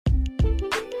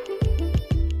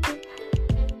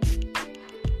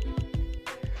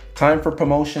Time for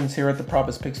promotions here at the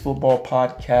Profits Picks Football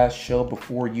Podcast Show.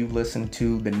 Before you listen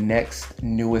to the next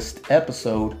newest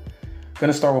episode, I'm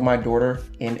going to start with my daughter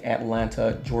in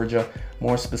Atlanta, Georgia,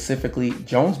 more specifically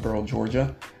Jonesboro,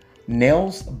 Georgia.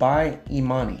 Nails by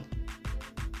Imani,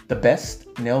 the best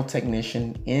nail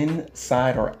technician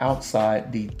inside or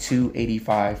outside the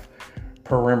 285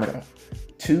 perimeter.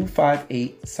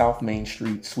 258 South Main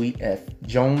Street, Suite F,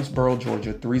 Jonesboro,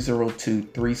 Georgia,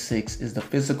 30236 is the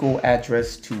physical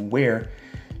address to where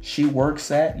she works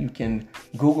at. You can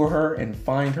Google her and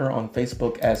find her on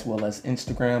Facebook as well as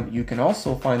Instagram. You can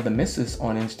also find the missus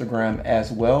on Instagram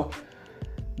as well.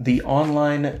 The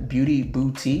Online Beauty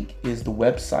Boutique is the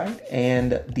website,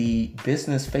 and the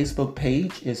business Facebook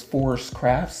page is Forest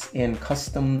Crafts and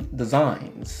Custom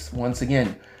Designs. Once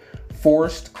again,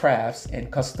 Forest Crafts and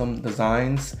Custom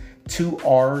Designs, 2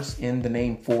 R's in the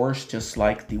name Forest, just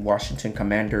like the Washington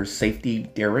Commanders safety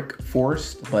Derek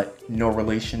Forrest, but no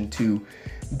relation to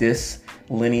this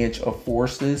lineage of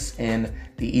Forrestes. And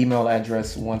the email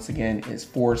address, once again, is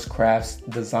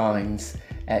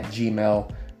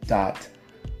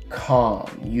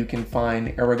forestcraftsdesigns@gmail.com. You can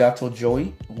find Arigato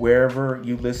Joey wherever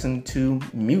you listen to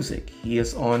music. He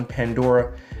is on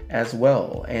Pandora as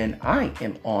well, and I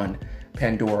am on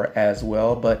Pandora as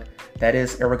well, but that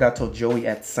is Arigato Joey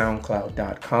at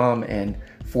SoundCloud.com. And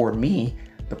for me,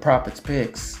 the Profits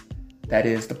Picks, that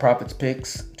is the Profits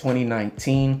Picks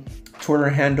 2019 Twitter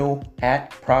handle at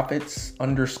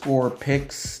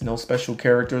Profits_Picks. No special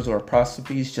characters or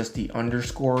apostrophes, just the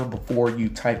underscore before you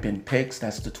type in picks.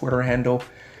 That's the Twitter handle.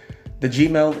 The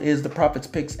Gmail is the Profits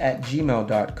Picks at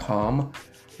gmail.com.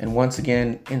 And once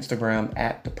again, Instagram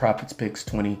at the Profits Picks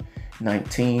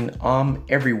 2019. I'm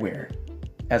everywhere,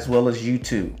 as well as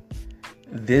YouTube.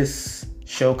 This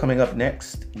show coming up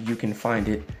next, you can find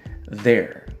it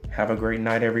there. Have a great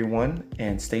night, everyone,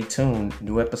 and stay tuned.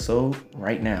 New episode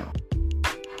right now.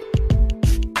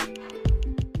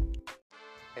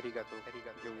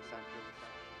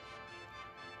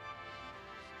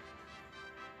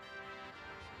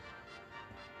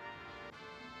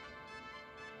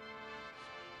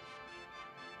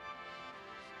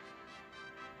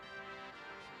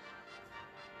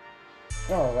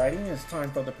 Alrighty, it's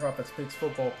time for the Profits Picks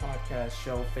Football Podcast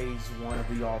Show, Phase 1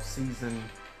 of the off-season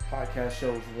podcast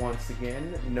shows once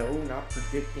again. No, not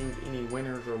predicting any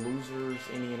winners or losers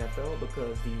in the NFL,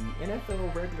 because the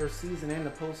NFL regular season and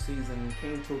the postseason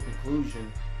came to a conclusion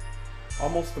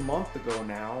almost a month ago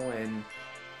now, and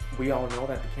we all know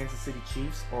that the Kansas City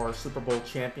Chiefs are Super Bowl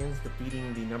champions,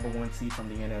 defeating the number 1 seed from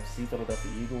the NFC,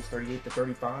 Philadelphia Eagles,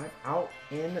 38-35, out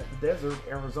in the desert,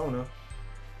 Arizona.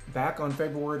 Back on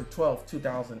February the 12th,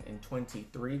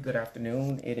 2023. Good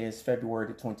afternoon. It is February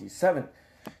the 27th,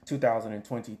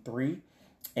 2023.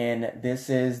 And this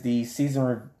is the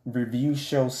season review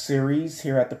show series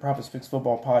here at the Profits Picks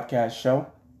Football Podcast Show.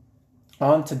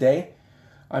 On today,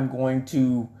 I'm going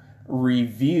to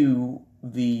review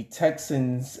the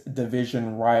Texans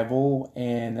division rival,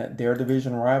 and their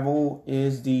division rival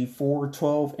is the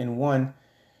 4-12-1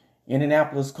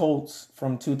 Indianapolis Colts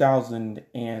from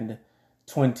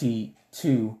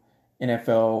 2022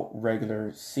 NFL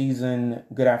regular season.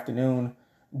 Good afternoon.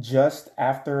 Just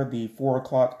after the 4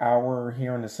 o'clock hour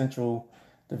here in the Central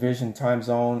Division time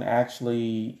zone.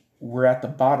 Actually, we're at the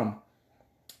bottom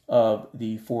of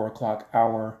the 4 o'clock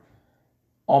hour,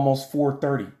 almost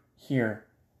 4:30 here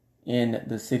in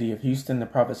the city of Houston. The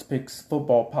Profits Picks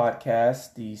Football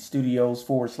Podcast, the studios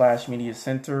 / media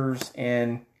centers,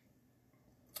 and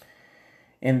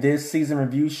in this season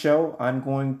review show, I'm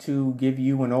going to give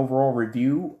you an overall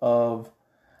review of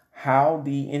how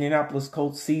the Indianapolis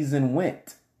Colts season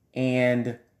went.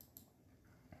 And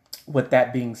with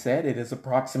that being said, it is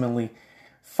approximately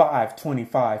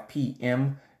 5:25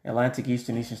 p.m. Atlantic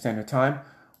Eastern Standard Time.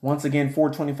 Once again,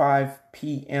 4:25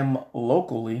 p.m.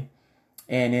 locally.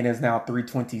 And it is now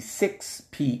 3:26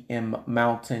 p.m.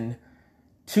 Mountain,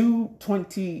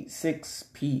 2:26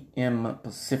 p.m.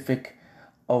 Pacific.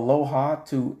 Aloha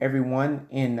to everyone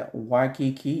in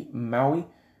Waikiki, Maui,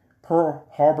 Pearl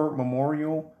Harbor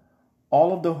Memorial,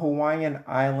 all of the Hawaiian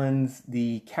Islands,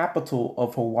 the capital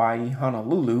of Hawaii,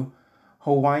 Honolulu.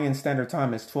 Hawaiian Standard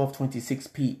Time is 12:26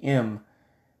 p.m.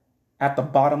 at the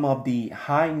bottom of the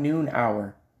high noon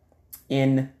hour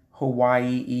in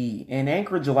Hawaii. In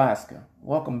Anchorage, Alaska,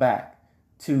 welcome back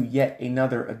to yet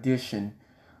another edition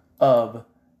of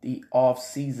the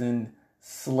off-season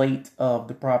slate of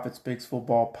the Profits Picks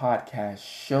Football Podcast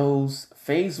shows.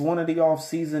 Phase 1 of the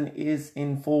offseason is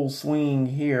in full swing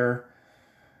here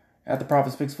at the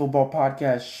Profits Picks Football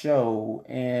Podcast show,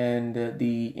 and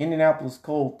the Indianapolis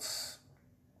Colts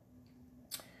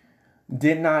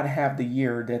did not have the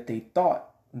year that they thought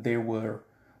they were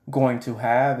going to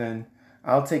have. And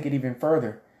I'll take it even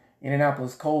further.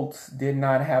 Indianapolis Colts did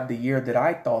not have the year that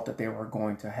I thought that they were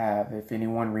going to have. If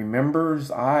anyone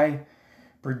remembers, I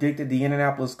predicted the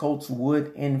Indianapolis Colts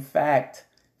would, in fact,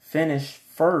 finish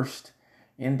first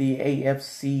in the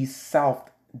AFC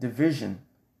South division.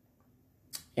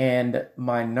 And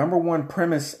my number one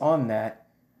premise on that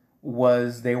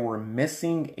was they were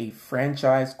missing a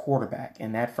franchise quarterback.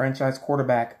 And that franchise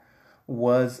quarterback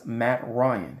was Matt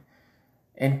Ryan.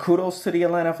 And kudos to the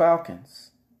Atlanta Falcons.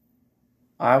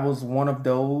 I was one of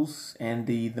those, and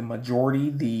the majority,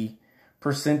 the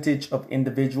percentage of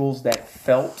individuals that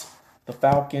felt the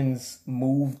Falcons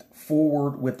moved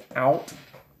forward without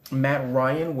Matt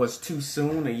Ryan was too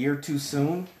soon, a year too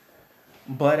soon.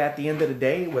 But at the end of the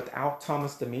day, without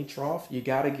Thomas Dimitroff, you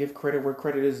got to give credit where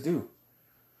credit is due.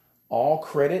 All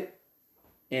credit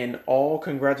and all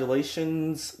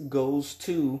congratulations goes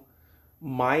to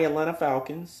my Atlanta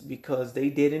Falcons, because they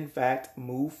did in fact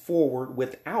move forward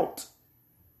without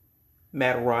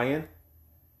Matt Ryan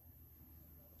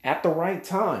at the right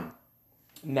time.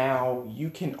 Now, you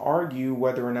can argue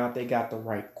whether or not they got the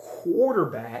right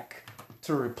quarterback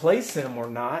to replace him or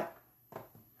not.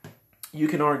 You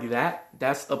can argue that.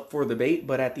 That's up for debate.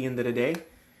 But at the end of the day,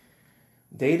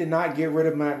 they did not get rid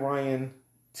of Matt Ryan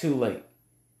too late.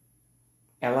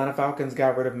 Atlanta Falcons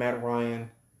got rid of Matt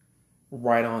Ryan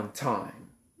right on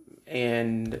time.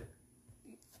 And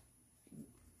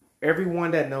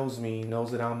everyone that knows me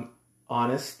knows that I'm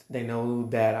honest. They know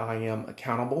that I am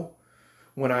accountable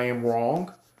when I am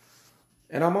wrong.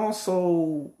 And I'm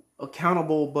also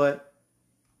accountable, but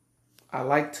I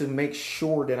like to make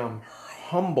sure that I'm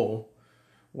humble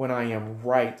when I am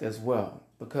right as well,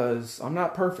 because I'm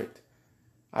not perfect.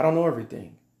 I don't know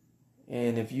everything.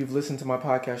 And if you've listened to my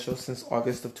podcast show since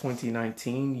August of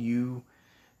 2019, you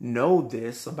know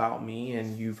this about me,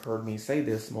 and you've heard me say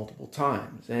this multiple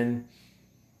times. And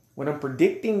when I'm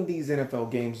predicting these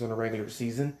NFL games in the regular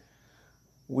season,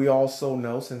 we also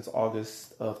know since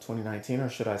August of 2019, or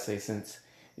should I say since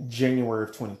January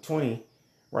of 2020,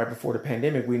 right before the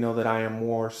pandemic, we know that I am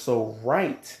more so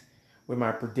right with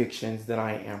my predictions than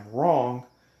I am wrong.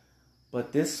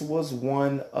 But this was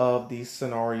one of the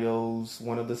scenarios,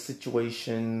 one of the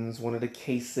situations, one of the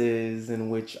cases in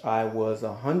which I was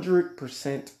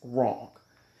 100% wrong.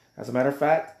 As a matter of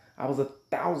fact, I was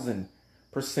 1,000%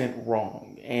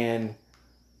 wrong. And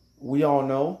we all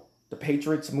know the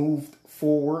Patriots moved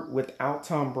forward without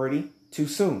Tom Brady too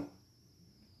soon.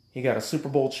 He got a Super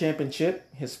Bowl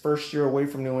championship his first year away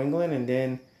from New England, and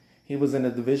then he was in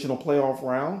a divisional playoff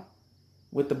round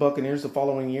with the Buccaneers the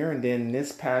following year, and then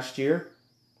this past year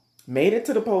made it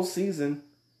to the postseason.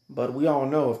 But we all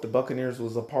know if the Buccaneers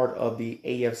was a part of the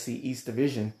AFC East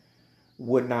division,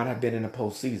 would not have been in the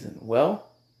postseason. Well,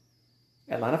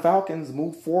 Atlanta Falcons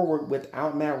moved forward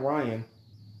without Matt Ryan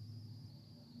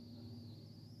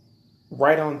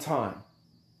right on time.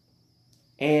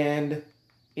 And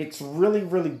it's really,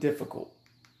 really difficult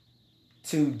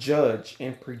to judge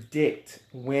and predict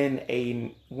when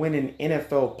an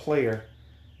NFL player,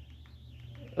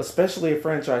 especially a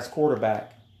franchise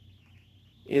quarterback,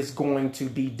 is going to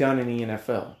be done in the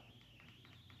NFL.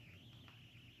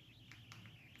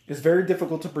 It's very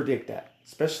difficult to predict that,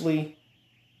 especially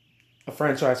a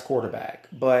franchise quarterback.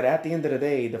 But at the end of the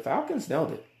day, the Falcons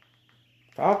nailed it.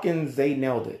 They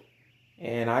nailed it.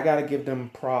 And I got to give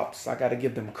them props. I got to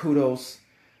give them kudos.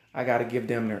 I got to give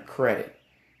them their credit.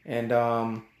 And,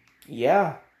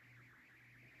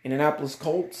 Indianapolis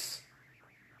Colts,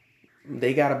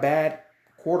 they got a bad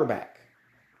quarterback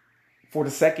for the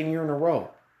second year in a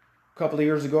row. A couple of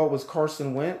years ago, it was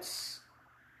Carson Wentz.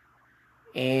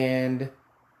 And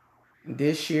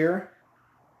this year,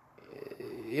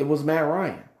 it was Matt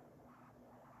Ryan.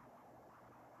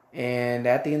 And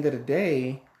at the end of the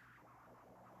day,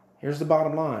 here's the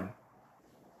bottom line.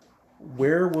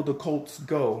 Where will the Colts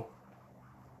go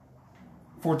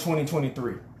for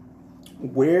 2023?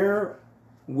 Where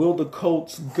will the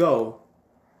Colts go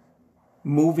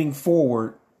moving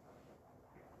forward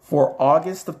for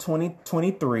August of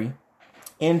 2023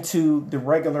 into the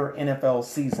regular NFL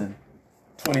season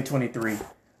 2023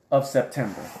 of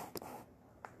September?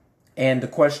 And the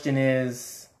question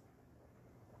is,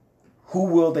 who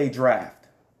will they draft?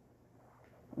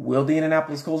 Will the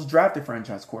Indianapolis Colts draft a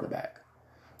franchise quarterback?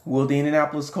 Will the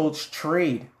Indianapolis Colts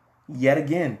trade yet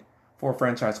again for a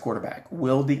franchise quarterback?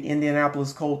 Will the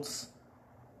Indianapolis Colts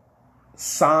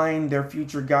sign their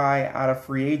future guy out of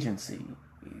free agency?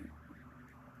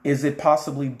 Is it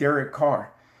possibly Derek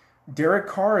Carr? Derek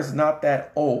Carr is not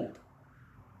that old.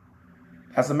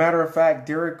 As a matter of fact,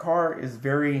 Derek Carr is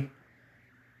very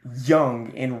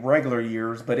young in regular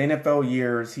years, but NFL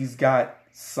years, he's got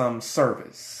some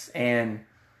service. And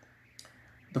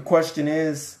the question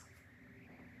is,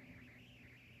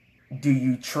 do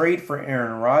you trade for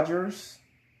Aaron Rodgers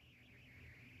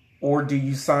or do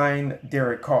you sign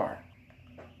Derek Carr?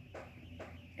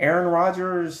 Aaron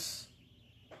Rodgers,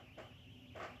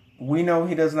 we know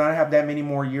he does not have that many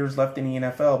more years left in the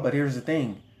NFL, but here's the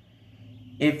thing.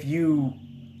 If you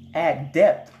add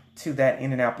depth to that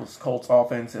Indianapolis Colts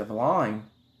offensive line,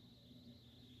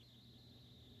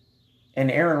 and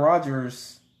Aaron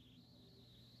Rodgers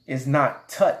is not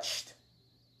touched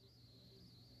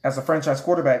as a franchise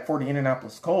quarterback for the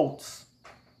Indianapolis Colts,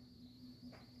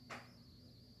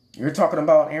 you're talking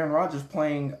about Aaron Rodgers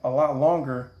playing a lot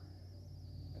longer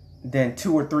than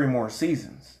 2 or 3 more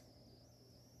seasons.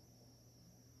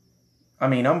 I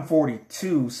mean, I'm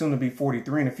 42, soon to be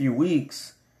 43 in a few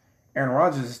weeks. Aaron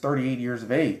Rodgers is 38 years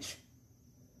of age.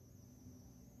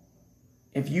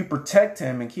 If you protect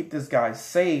him and keep this guy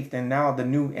safe, then now the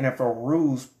new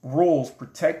NFL rules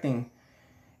protecting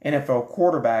NFL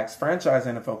quarterbacks, franchise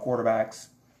NFL quarterbacks,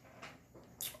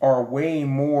 are way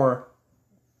more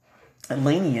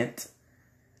lenient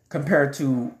compared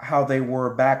to how they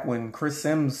were back when Chris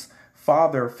Sims'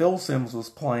 father, Phil Sims, was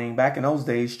playing. Back in those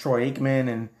days, Troy Aikman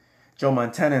and Joe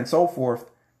Montana and so forth.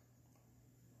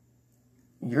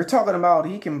 You're talking about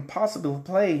he can possibly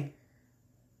play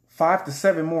 5 to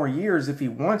 7 more years if he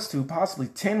wants to, possibly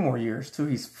 10 more years too.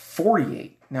 He's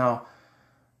 48. Now,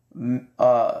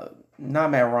 not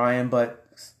Matt Ryan, but,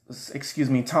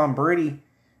 Tom Brady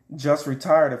just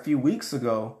retired a few weeks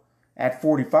ago at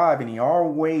 45, and he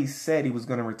always said he was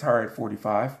going to retire at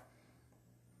 45.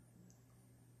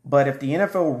 But if the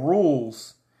NFL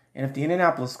rules, and if the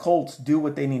Indianapolis Colts do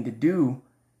what they need to do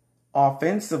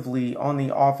offensively on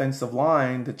the offensive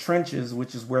line, the trenches,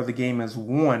 which is where the game is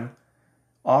won,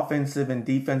 offensive and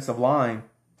defensive line,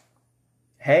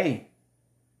 hey,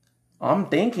 I'm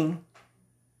thinking,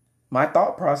 my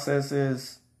thought process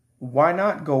is, why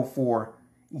not go for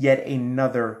yet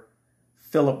another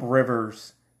Phillip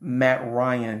Rivers, Matt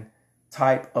Ryan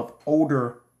type of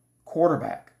older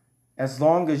quarterback? As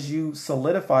long as you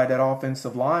solidify that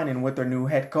offensive line, and with their new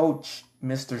head coach,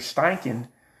 Mr. Steichen,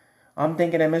 I'm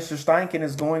thinking that Mr. Steichen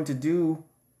is going to do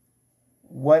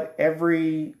what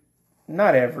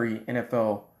not every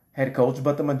NFL head coach,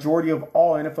 but the majority of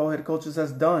all NFL head coaches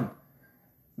has done.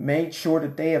 Made sure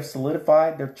that they have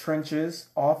solidified their trenches,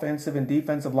 offensive and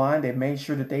defensive line. They've made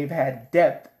sure that they've had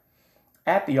depth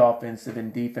at the offensive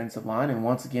and defensive line. And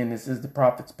once again, this is the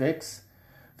Prophets Picks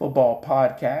Football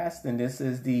Podcast, and this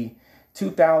is the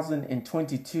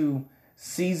 2022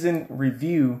 season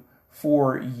review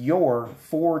for your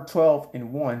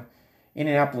 4-12-1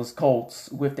 Indianapolis Colts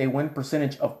with a win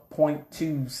percentage of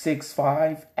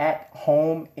 .265 at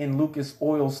home in Lucas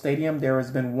Oil Stadium. There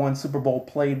has been one Super Bowl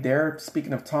played there.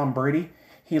 Speaking of Tom Brady,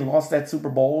 he lost that Super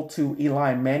Bowl to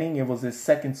Eli Manning. It was his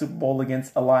second Super Bowl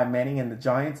against Eli Manning and the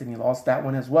Giants, and he lost that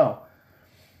one as well.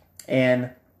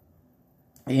 And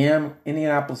the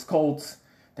Indianapolis Colts,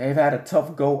 they've had a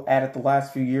tough go at it the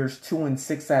last few years.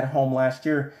 2-6 at home last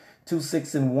year,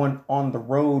 2-6-1 on the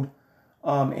road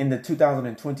in the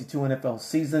 2022 NFL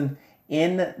season.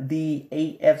 In the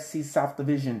AFC South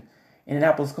Division,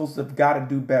 Indianapolis Colts have got to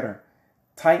do better.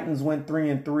 Titans went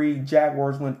 3-3.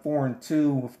 Jaguars went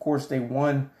 4-2. Of course, they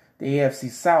won the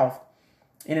AFC South.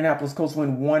 Indianapolis Colts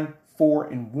went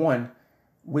 1-4-1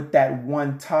 with that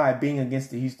one tie being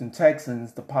against the Houston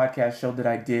Texans, the podcast show that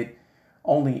I did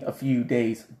only a few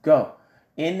days ago.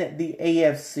 In the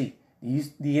AFC,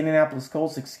 the Indianapolis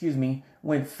Colts,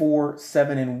 went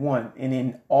 4-7-1. And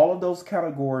in all of those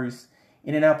categories,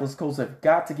 Indianapolis Colts have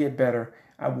got to get better.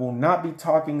 I will not be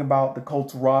talking about the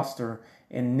Colts roster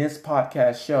in this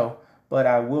podcast show, but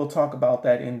I will talk about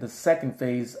that in the second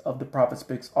phase of the Prophets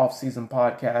Picks off-season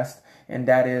podcast, and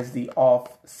that is the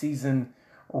off-season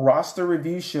roster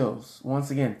review shows. Once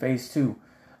again, phase 2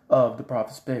 of the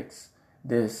Prophets Picks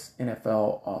this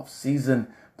NFL off-season.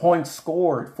 Points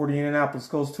scored for the Indianapolis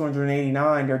Colts,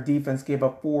 289. Their defense gave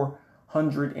up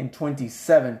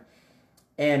 427.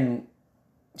 And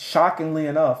shockingly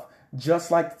enough,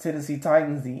 just like the Tennessee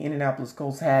Titans, the Indianapolis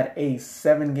Colts had a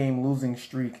 7-game losing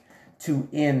streak to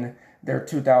end their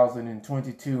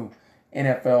 2022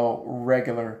 NFL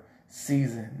regular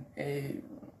season.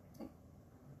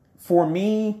 For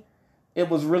me, it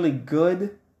was really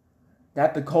good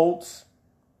that the Colts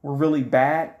were really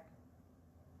bad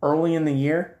early in the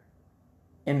year.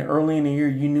 And early in the year,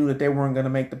 you knew that they weren't going to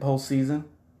make the postseason.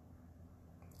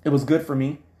 It was good for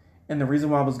me. And the reason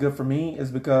why it was good for me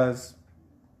is because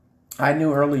I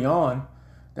knew early on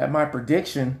that my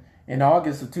prediction in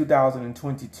August of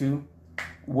 2022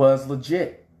 was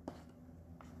legit.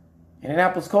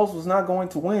 Indianapolis Colts was not going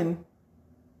to win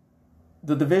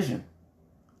the division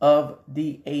of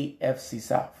the AFC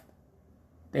South.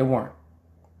 They weren't.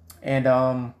 And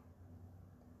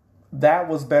that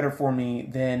was better for me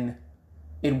than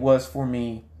it was for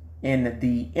me in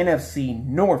the NFC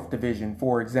North division,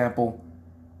 for example,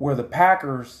 where the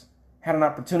Packers had an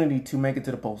opportunity to make it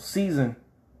to the postseason,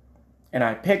 and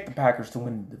I picked the Packers to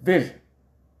win the division.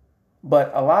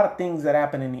 But a lot of things that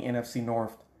happened in the NFC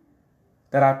North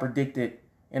that I predicted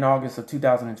in August of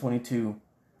 2022,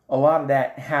 a lot of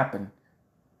that happened.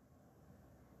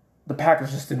 The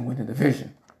Packers just didn't win the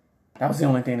division. That was the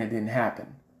only thing that didn't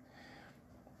happen.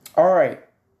 All right.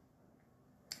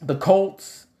 The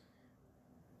Colts,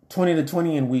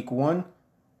 20-20 in week 1.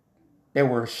 They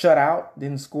were shut out,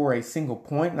 didn't score a single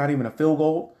point, not even a field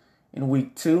goal in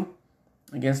week 2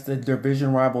 against the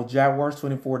division rival Jaguars,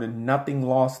 24-0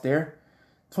 loss there.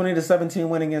 20-17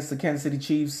 win against the Kansas City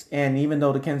Chiefs. And even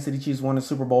though the Kansas City Chiefs won the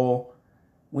Super Bowl,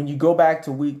 when you go back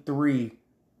to week 3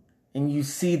 and you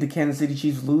see the Kansas City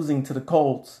Chiefs losing to the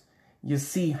Colts, you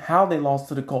see how they lost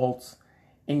to the Colts,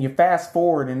 and you fast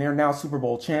forward and they're now Super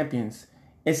Bowl champions,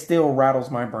 it still rattles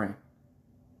my brain,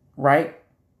 right?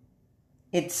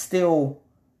 It still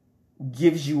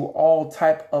gives you all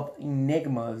type of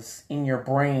enigmas in your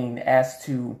brain as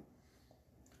to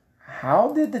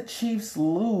how did the Chiefs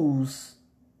lose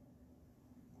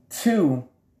to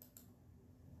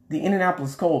the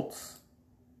Indianapolis Colts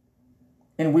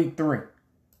in week 3?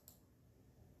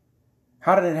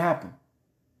 How did it happen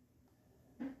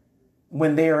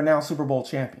when they are now Super Bowl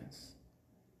champions?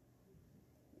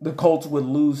 The Colts would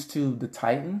lose to the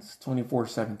Titans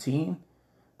 24-17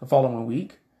 the following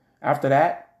week. After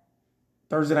that,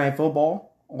 Thursday Night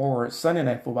Football or Sunday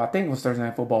Night Football, I think it was Thursday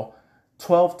Night Football,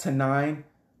 12-9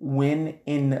 win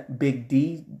in Big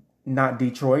D, not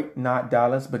Detroit, not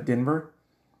Dallas, but Denver.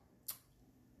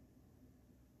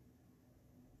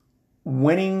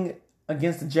 Winning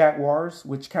against the Jaguars,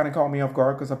 which kind of caught me off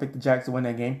guard because I picked the Jags to win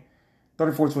that game,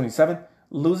 34-27.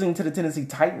 Losing to the Tennessee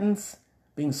Titans,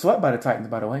 being swept by the Titans,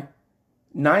 by the way.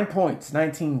 9 points,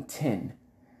 19-10.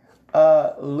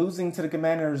 Losing to the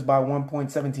Commanders by 1 point,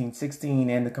 17-16.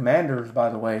 And the Commanders, by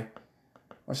the way,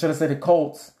 or should I say the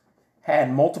Colts,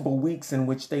 had multiple weeks in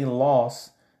which they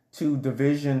lost to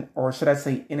division, or should I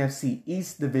say NFC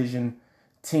East division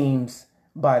teams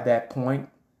by that point.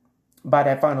 By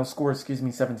that final score,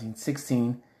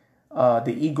 17-16.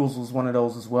 The Eagles was one of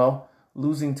those as well.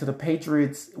 Losing to the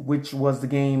Patriots, which was the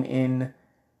game in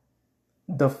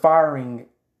the firing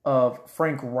of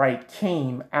Frank Reich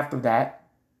came after that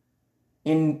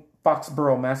in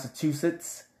Foxborough,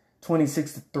 Massachusetts,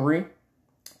 26-3.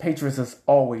 Patriots has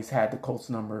always had the Colts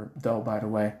number, though, by the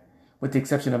way. With the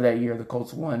exception of that year, the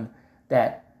Colts won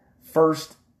that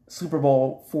first Super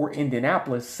Bowl for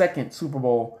Indianapolis, second Super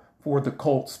Bowl for the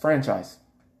Colts franchise.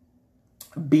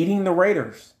 Beating the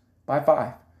Raiders by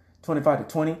 5,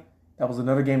 25-20. That was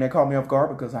another game that caught me off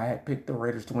guard because I had picked the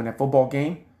Raiders to win that football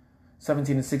game.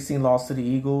 17-16 loss to the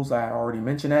Eagles. I had already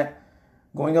mentioned that.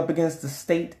 Going up against the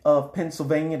state of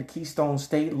Pennsylvania, the Keystone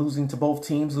State, losing to both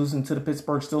teams, losing to the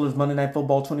Pittsburgh Steelers Monday Night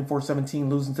Football 24-17,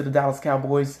 losing to the Dallas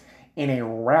Cowboys in a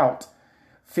rout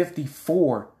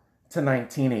 54-19,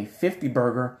 a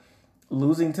 50-burger,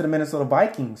 losing to the Minnesota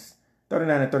Vikings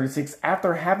 39-36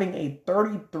 after having a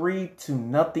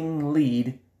 33-0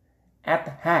 lead at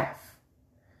the half.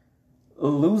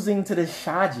 Losing to the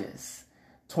Chargers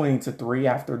 20-3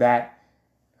 after that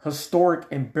historic,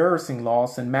 embarrassing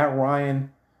loss, and Matt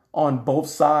Ryan on both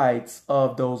sides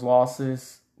of those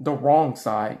losses, the wrong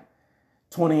side.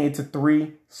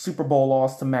 28-3 Super Bowl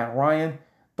loss to Matt Ryan.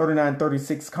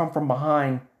 39-36 come from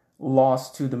behind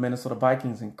loss to the Minnesota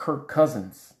Vikings and Kirk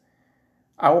Cousins.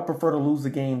 I would prefer to lose the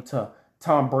game to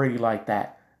Tom Brady like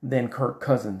that than Kirk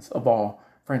Cousins of all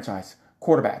franchise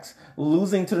quarterbacks.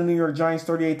 Losing to the New York Giants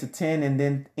 38-10 and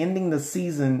then ending the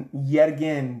season yet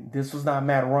again. This was not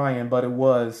Matt Ryan, but it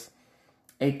was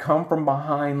a come from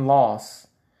behind loss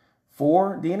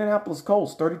for the Indianapolis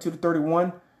Colts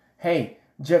 32-31. Hey,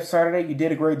 Jeff Saturday, you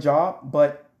did a great job,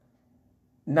 but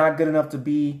not good enough to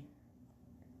be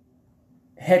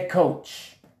head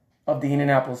coach of the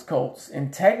Indianapolis Colts.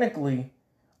 And technically,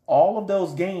 all of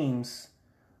those games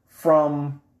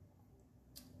from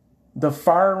the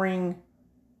firing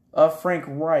of Frank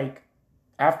Reich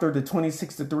after the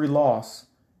 26-3 loss,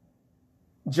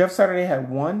 Jeff Saturday had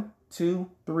 1, 2,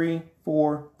 3,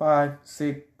 4, 5,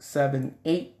 6, 7,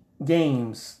 8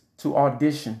 games to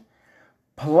audition.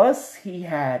 Plus, he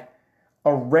had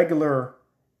a regular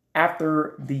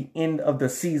after the end of the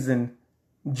season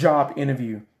job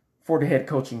interview for the head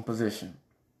coaching position.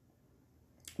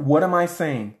 What am I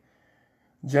saying?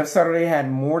 Jeff Saturday had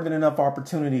more than enough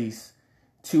opportunities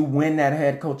to win that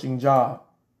head coaching job.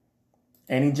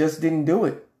 And he just didn't do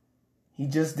it. He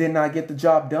just did not get the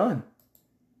job done.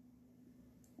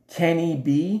 Can he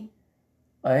be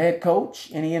a head coach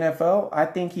in the NFL? I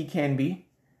think he can be.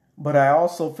 But I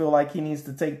also feel like he needs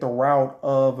to take the route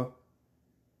of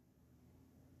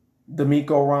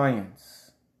DeMeco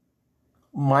Ryans,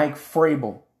 Mike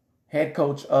Vrabel, head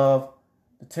coach of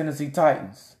the Tennessee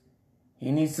Titans.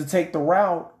 He needs to take the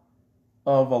route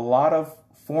of a lot of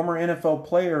former NFL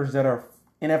players that are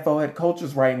NFL head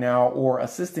coaches right now or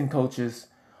assistant coaches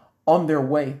on their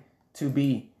way to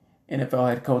be NFL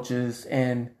head coaches.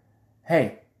 And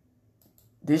hey,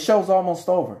 this show's almost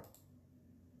over.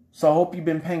 So I hope you've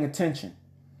been paying attention.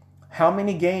 How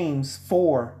many games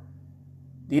for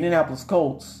the Indianapolis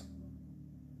Colts?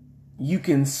 You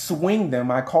can swing them.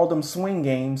 I call them swing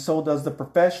games. So does the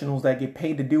professionals that get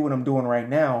paid to do what I'm doing right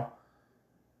now.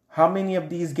 How many of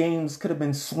these games could have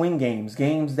been swing games?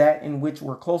 Games that in which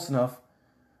were close enough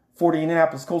for the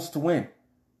Indianapolis Colts to win.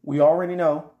 We already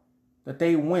know that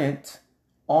they went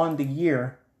on the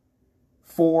year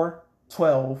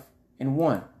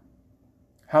 4-12-1.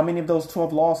 How many of those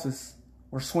 12 losses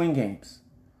were swing games?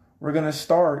 We're going to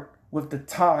start with the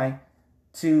tie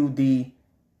to the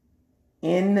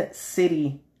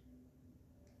in-city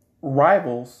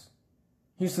rivals,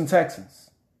 Houston Texans.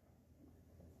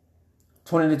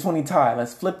 20-20 tie.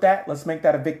 Let's flip that. Let's make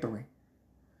that a victory.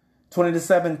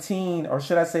 20-17, or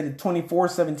should I say the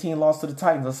 24-17 loss to the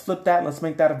Titans. Let's flip that. Let's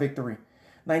make that a victory.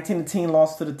 19-10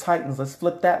 loss to the Titans. Let's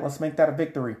flip that. Let's make that a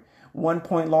victory. 1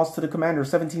 point loss to the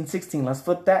Commanders. 17-16. Let's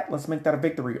flip that. Let's make that a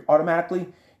victory.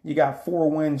 Automatically, you got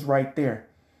 4 wins right there.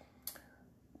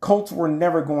 Colts were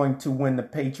never going to win the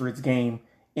Patriots game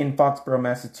in Foxborough,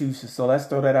 Massachusetts. So let's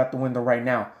throw that out the window right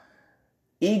now.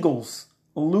 Eagles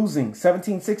losing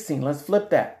 17-16. Let's flip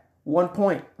that. 1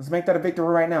 point. Let's make that a victory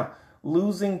right now.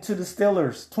 Losing to the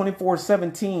Steelers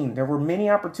 24-17. There were many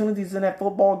opportunities in that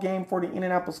football game for the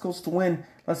Indianapolis Colts to win.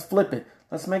 Let's flip it.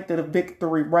 Let's make that a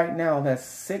victory right now. That's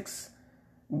 6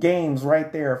 games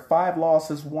right there. 5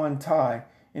 losses, 1 tie,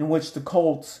 in which the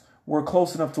Colts were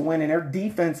close enough to win. And their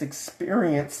defense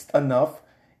experienced enough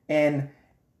and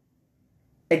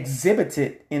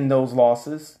exhibited in those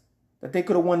losses that they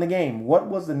could have won the game. What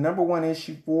was the number one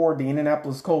issue for the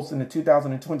Indianapolis Colts in the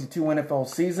 2022 NFL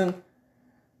season?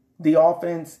 The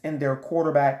offense and their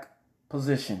quarterback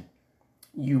position.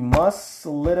 You must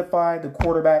solidify the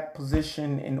quarterback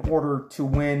position in order to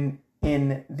win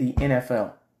in the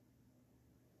NFL.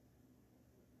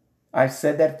 I've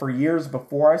said that for years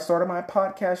before I started my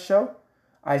podcast show.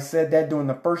 I said that during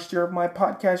the first year of my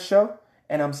podcast show.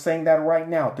 And I'm saying that right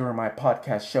now during my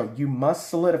podcast show. You must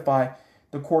solidify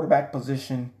the quarterback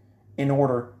position in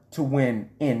order to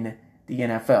win in the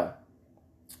NFL.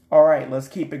 All right, let's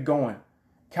keep it going.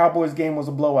 Cowboys game was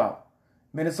a blowout.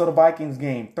 Minnesota Vikings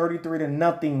game,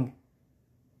 33-0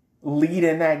 lead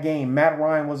in that game. Matt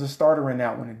Ryan was a starter in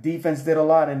that one. The defense did a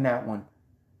lot in that one.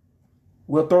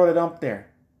 We'll throw it up there.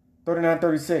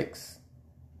 39-36.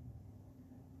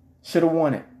 Should have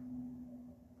won it.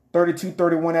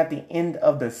 32-31 at the end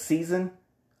of the season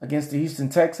against the Houston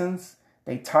Texans.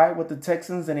 They tied with the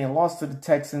Texans and they lost to the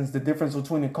Texans. The difference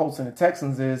between the Colts and the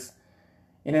Texans is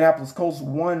Indianapolis Colts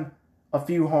won a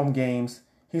few home games.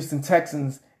 Houston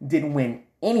Texans didn't win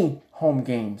any home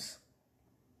games.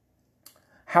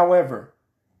 However,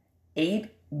 8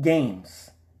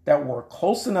 games that were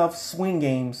close enough swing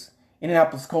games,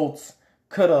 Indianapolis Colts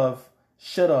could have,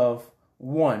 should have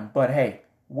won. But hey,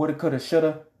 woulda, coulda,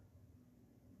 shoulda.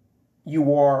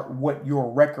 You are what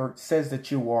your record says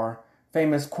that you are.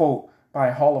 Famous quote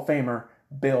by Hall of Famer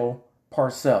Bill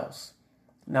Parcells.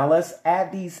 Now let's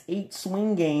add these 8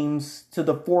 swing games to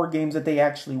the 4 games that they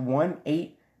actually won.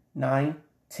 8, 9,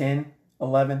 10,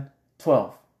 11,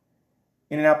 12.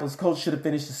 Indianapolis Colts should have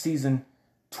finished the season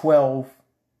 12-5.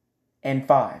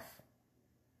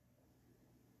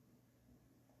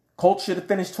 Colts should have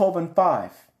finished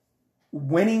 12-5,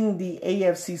 winning the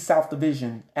AFC South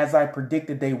Division as I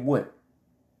predicted they would.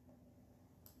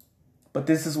 But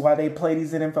this is why they play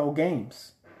these NFL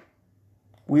games.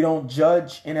 We don't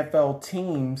judge NFL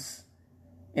teams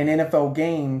and NFL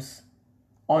games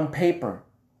on paper.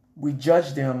 We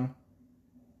judge them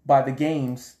by the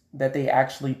games that they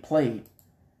actually played.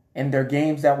 And their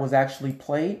games that was actually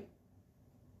played,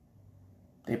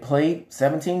 they played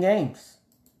 17 games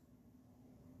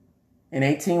in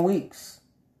 18 weeks.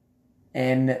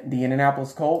 And the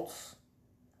Indianapolis Colts,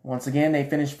 once again, they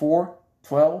finished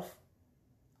 4-12-1.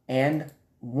 And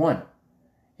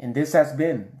this has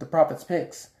been the Prophet's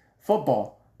Picks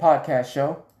Football Podcast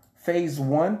Show, Phase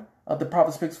 1 of the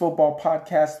Prophets Picks Football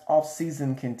Podcast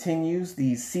off-season continues,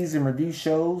 the season review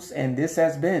shows, and this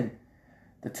has been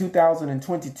the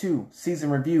 2022 season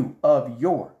review of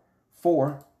your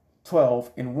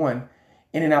 4-12-1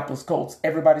 Indianapolis Colts.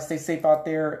 Everybody stay safe out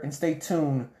there and stay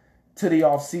tuned to the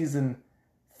off-season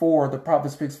for the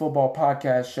Prophets Picks Football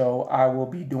Podcast show. I will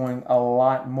be doing a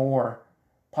lot more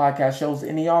podcast shows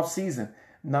in the off-season.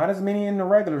 Not as many in the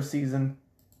regular season,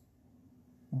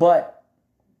 but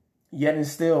yet and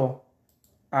still,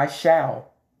 I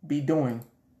shall be doing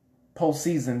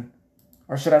postseason,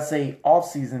 or should I say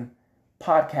off-season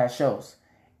podcast shows.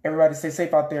 Everybody stay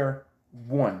safe out there.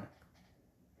 1.